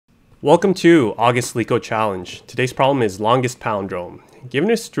Welcome to August Leetcode Challenge. Today's problem is longest palindrome.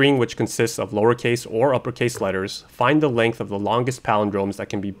 Given a string which consists of lowercase or uppercase letters, find the length of the longest palindromes that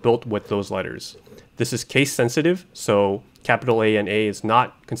can be built with those letters. This is case sensitive, so capital A and A is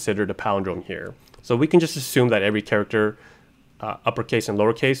not considered a palindrome here. So we can just assume that every character, uppercase and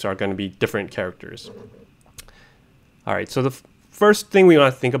lowercase, are going to be different characters. Alright, so the first thing we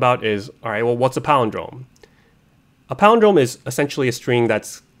want to think about is, alright, well, what's a palindrome? A palindrome is essentially a string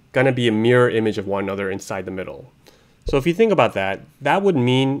that's going to be a mirror image of one another inside the middle. So if you think about that, that would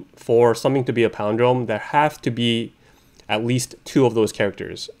mean for something to be a palindrome, there have to be at least two of those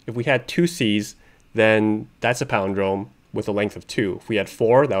characters. If we had two C's, then that's a palindrome with a length of 2. If we had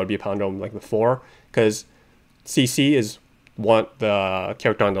 4, that would be a palindrome like the 4, because CC is the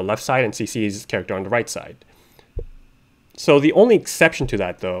character on the left side and CC is the character on the right side. So the only exception to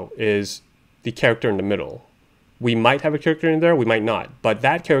that, though, is the character in the middle. We might have a character in there, we might not, but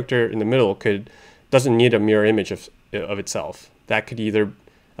that character in the middle doesn't need a mirror image of itself. That could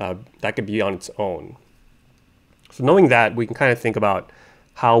be on its own. So knowing that, we can kind of think about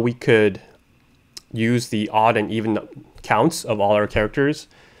how we could use the odd and even counts of all our characters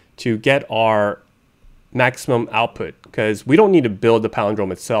to get our maximum output, because we don't need to build the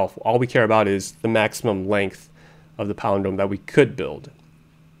palindrome itself. All we care about is the maximum length of the palindrome that we could build.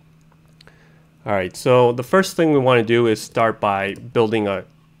 Alright, so the first thing we want to do is start by building a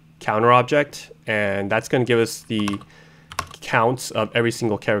counter object, and that's going to give us the counts of every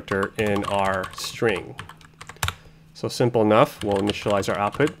single character in our string. So simple enough, we'll initialize our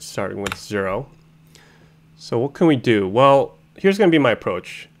output starting with 0. So what can we do? Well, here's going to be my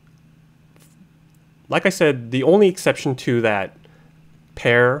approach. Like I said, the only exception to that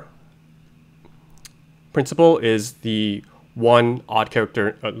pair principle is the one odd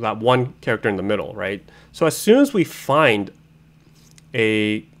character, that one character in the middle, right? So as soon as we find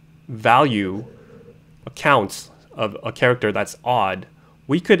a value, a count of a character that's odd,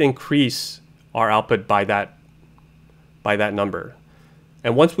 we could increase our output by that number.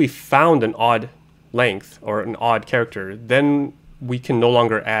 And once we found an odd length or an odd character, then we can no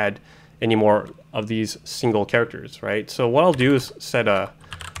longer add any more of these single characters, right? So what I'll do is set a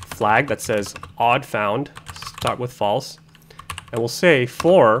flag that says odd found, start with false, and we'll say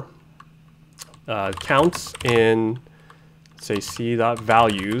for counts in, say,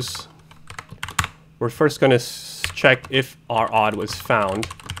 c.values, we're first going to check if our odd was found.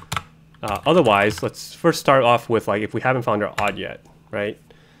 Otherwise, let's first start off with, like, if we haven't found our odd yet, right?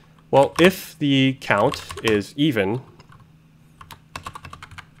 Well, if the count is even,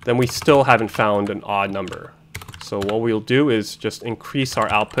 then we still haven't found an odd number. So what we'll do is just increase our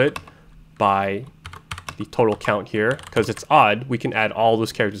output by the total count here. Because it's odd, we can add all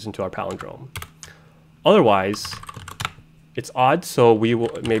those characters into our palindrome. Otherwise, it's odd, so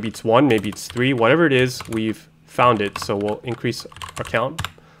maybe it's 1, maybe it's 3, whatever it is, we've found it. So we'll increase our count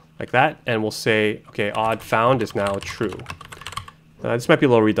like that, and we'll say, okay, odd found is now true. This might be a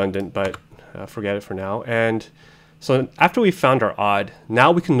little redundant, but forget it for now. And so after we found our odd,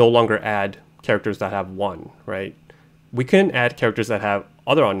 now we can no longer add characters that have 1, right? We can add characters that have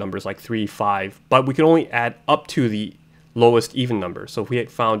other odd numbers like 3, 5, but we can only add up to the lowest even number. So if we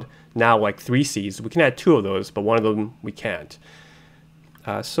had found now like 3 C's, we can add 2 of those, but one of them we can't.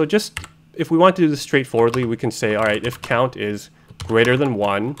 So just, if we want to do this straightforwardly, we can say, all right, if count is greater than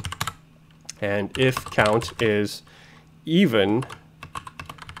 1, and if count is even,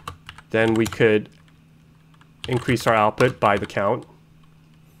 then we could increase our output by the count.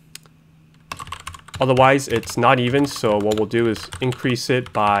 Otherwise, it's not even, so what we'll do is increase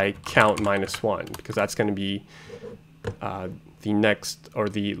it by count minus 1, because that's going to be the next, or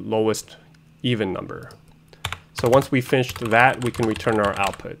the lowest even number. So once we finished that, we can return our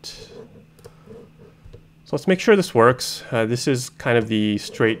output. So let's make sure this works. This is kind of the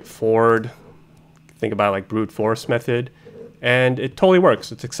straightforward, think about it like brute force method, and it totally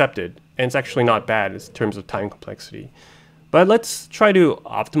works. It's accepted, and it's actually not bad in terms of time complexity. But let's try to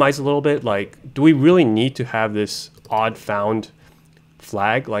optimize a little bit. Like, do we really need to have this odd found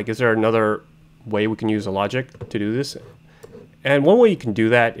flag? Like, is there another way we can use a logic to do this? And one way you can do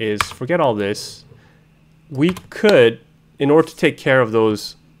that is, forget all this. We could, in order to take care of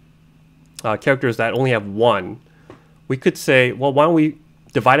those characters that only have 1, we could say, well, why don't we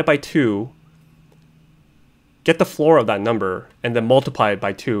divide it by 2, get the floor of that number, and then multiply it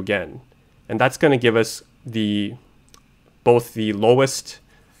by 2 again. And that's going to give us both the lowest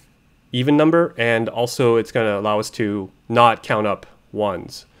even number, and also it's going to allow us to not count up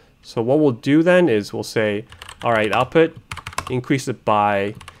 1s. So what we'll do then is we'll say, all right, output, increase it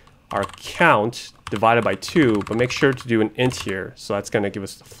by our count divided by 2, but make sure to do an int here. So that's going to give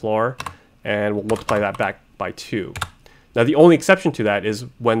us the floor, and we'll multiply that back by 2. Now the only exception to that is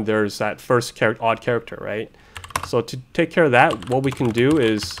when there's that first odd character, right? So to take care of that, what we can do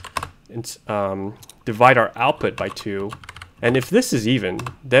is divide our output by 2. And if this is even,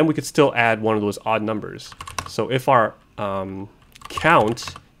 then we could still add one of those odd numbers. So if our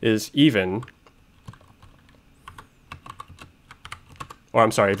count is even, or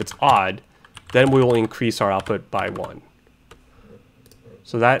I'm sorry, if it's odd, then we will increase our output by 1.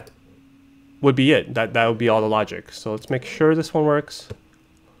 So that would be it. That would be all the logic. So let's make sure this one works.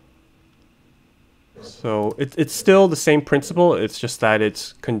 So it's still the same principle. It's just that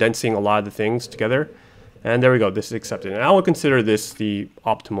it's condensing a lot of the things together. And there we go. This is accepted. And I will consider this the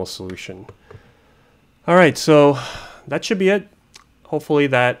optimal solution. All right, so that should be it. Hopefully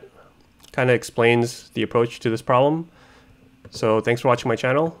that kind of explains the approach to this problem. So thanks for watching my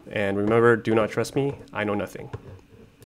channel. And remember, do not trust me. I know nothing.